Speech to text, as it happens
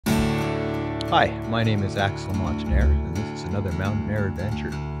Hi, my name is Axel Montaner, and this is another Mountain Air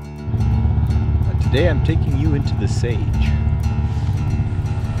adventure. Today I'm taking you into the sage.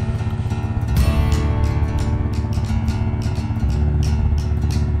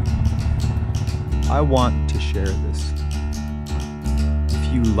 I want to share this.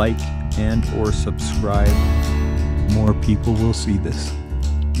 If you like and or subscribe, more people will see this.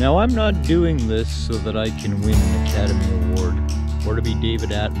 Now I'm not doing this so that I can win an Academy Award or to be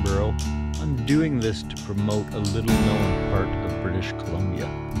David Attenborough. I'm doing this to promote a little known part of British Columbia.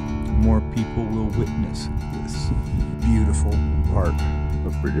 More people will witness this beautiful part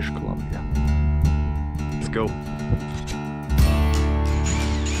of British Columbia. Let's go.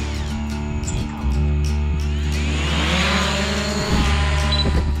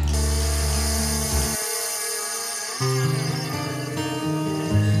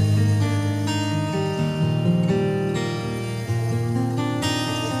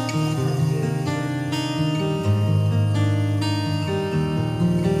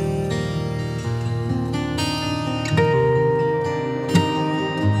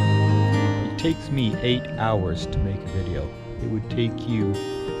 It takes me 8 hours to make a video. It would take you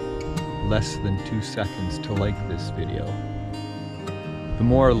less than 2 seconds to like this video. The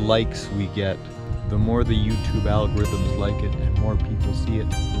more likes we get, the more the YouTube algorithms like it and more people see it,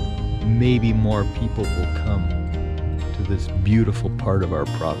 maybe more people will come to this beautiful part of our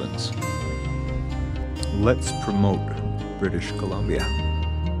province. Let's promote British Columbia.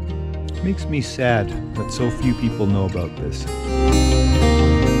 It makes me sad that so few people know about this.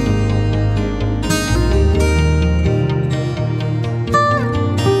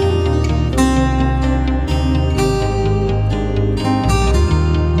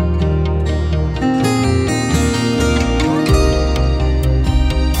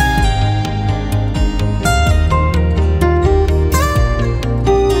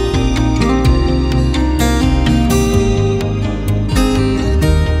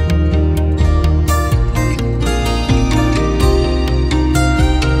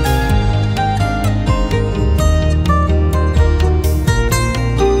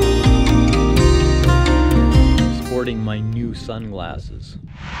 My new sunglasses.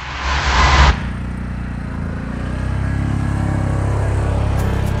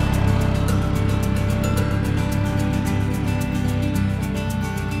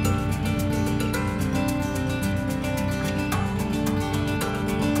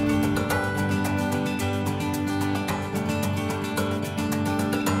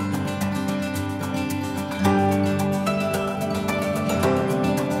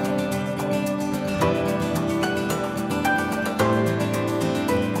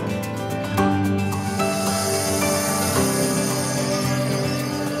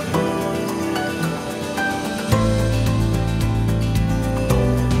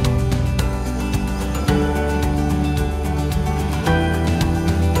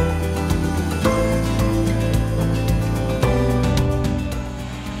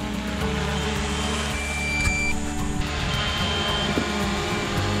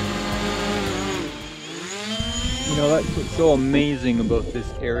 You know, that's what's so amazing about this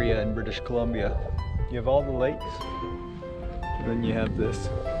area in British Columbia. You have all the lakes, and then you have this.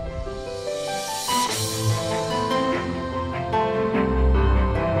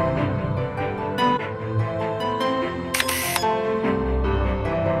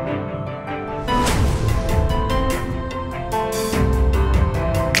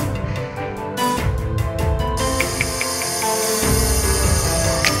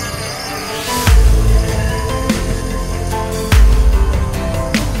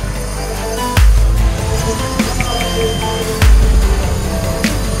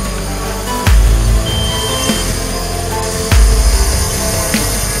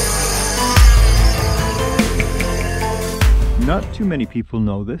 Not too many people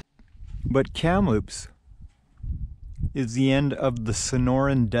know this, but Kamloops is the end of the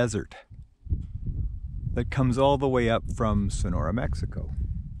Sonoran desert that comes all the way up from Sonora, Mexico.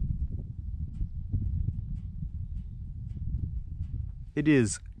 It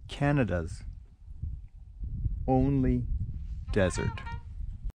is Canada's only desert,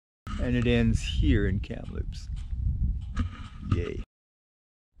 and it ends here in Kamloops. Yay.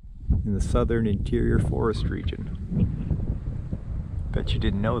 In the southern interior forest region. Bet you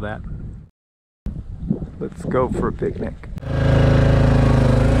didn't know that. Let's go for a picnic.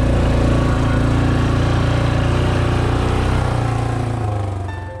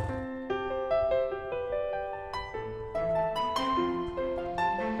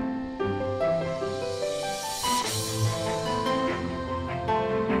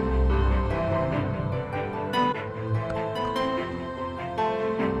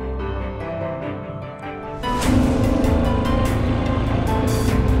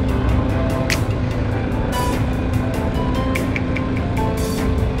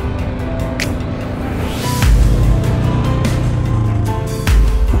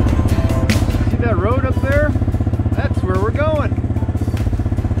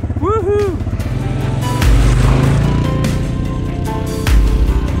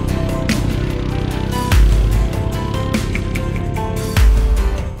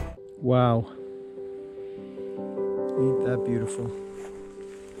 Wow. Ain't that beautiful?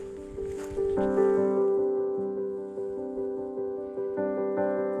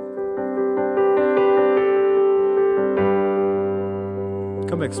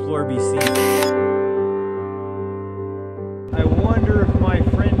 Come explore BC. I wonder if my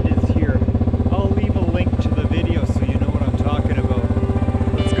friend is here. I'll leave a link to the video so you know what I'm talking about.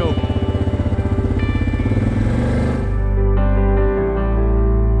 Let's go.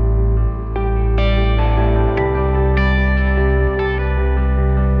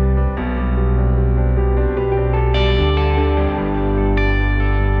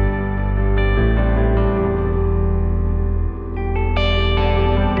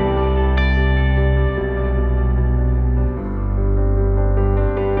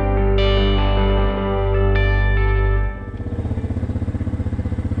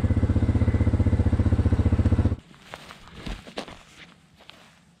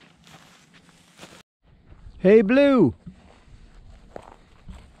 Hey Blue!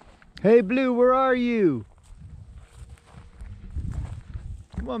 Hey Blue, where are you?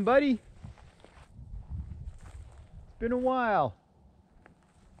 Come on, buddy. It's been a while.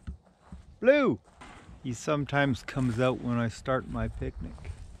 Blue! He sometimes comes out when I start my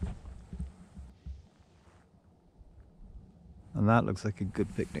picnic. And that looks like a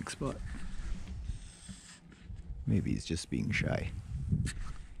good picnic spot. Maybe he's just being shy.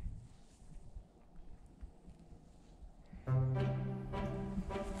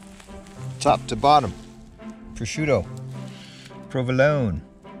 Top to bottom, prosciutto, provolone,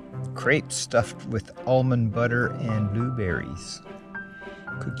 crepes stuffed with almond butter and blueberries,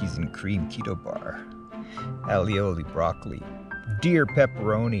 cookies and cream keto bar, alioli broccoli, deer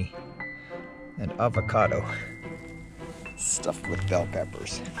pepperoni, and avocado stuffed with bell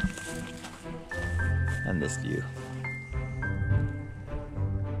peppers. And this view.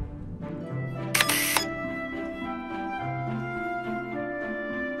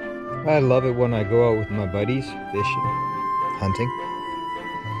 I love it when I go out with my buddies fishing, hunting,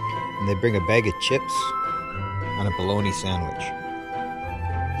 and they bring a bag of chips and a bologna sandwich.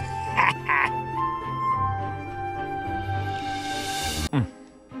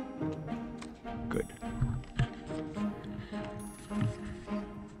 Good.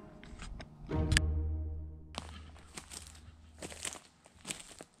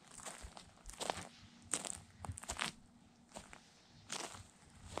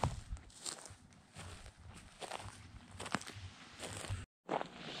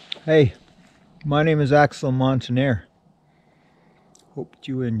 Hey, my name is Axel Montaner. Hope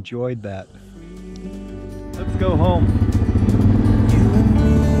you enjoyed that. Let's go home.